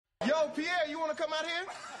Yo, Pierre, you wanna come out here?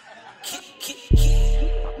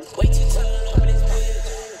 Wait till you turn up in this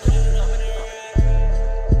bitch. Turn up in the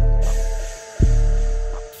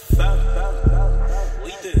rap.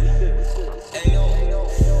 We do. Hey yo,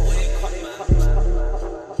 where you come,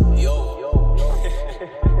 man? Yo,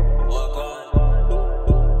 what on?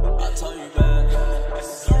 I tell you, man.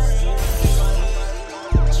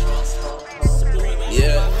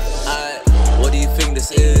 Yeah, what do you think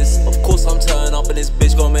this is? Of course I'm turning up in this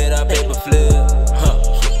bitch, gon' make that paper flip.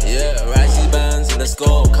 Yeah, rise these bands, let's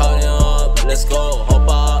go. Counting up, let's go. Hop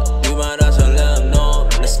out, do my dash and let them know.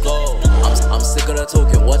 Let's go. I'm sick of the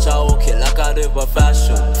talking, watch I walk it like I do with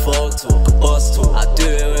fashion. Folk talk, boss talk, I do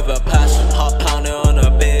it with a passion. Hot pounding on the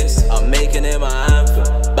bass, I'm making it my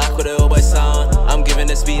anthem. Back with the old boy sound, I'm giving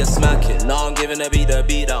this beat a smacking. Now I'm giving the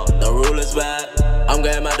beat down. The rule is back, I'm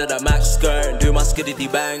getting mad at the max skirt and do my skiddity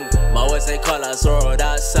bang. My words they cut like sorrow,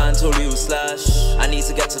 that sand till you slash. I need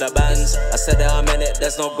to get to the bands, I said that I'm in it,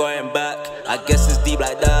 there's no going back. I guess it's deep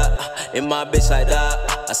like that, in my bitch like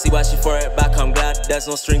that. I see why she throw it back, I'm glad there's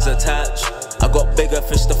no strings attached. I got bigger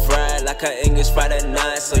fish to fry, like an English Friday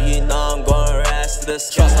night. So you know I'm going rest to this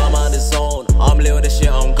trust, I'm on the zone. I'm lit with this shit,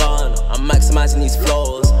 I'm gone. I'm maximizing these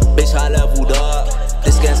flows, bitch I leveled up.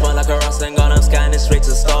 This game smell like a rustling gun, I'm scanning straight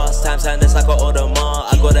to stars. Time this like an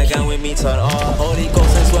Audemars, I got a gang with me turn off. Holy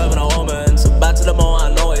Ghost ain't swerving a woman, so back to the moment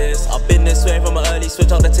I noticed. I've been this way from an early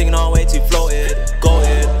switch up the ting, now I'm way too floated. Go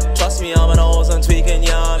it, trust me I'm an old and tweaking,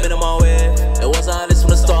 yeah I'm in my way. It wasn't like this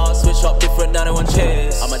from the start, switch up different than everyone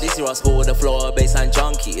chase. I'm a DC rascal with the floor, baseline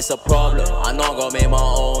junkie, it's a problem. I know I gotta make my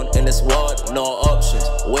own in this world, no options.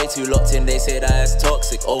 Way too locked in, they say that it's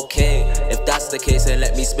toxic, okay. If that's the case then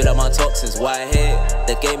let me spit out my toxins, why hate?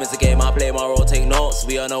 The game is the game, I play my role, take notes,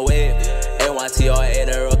 we on a wave. NYTRA,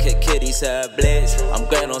 the rocket kid, he said blaze. I'm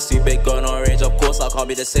going on stupid, going on rage, of course I can't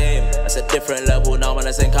be the same. That's a different level now, man,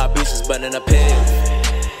 I think caboose is burning the pig.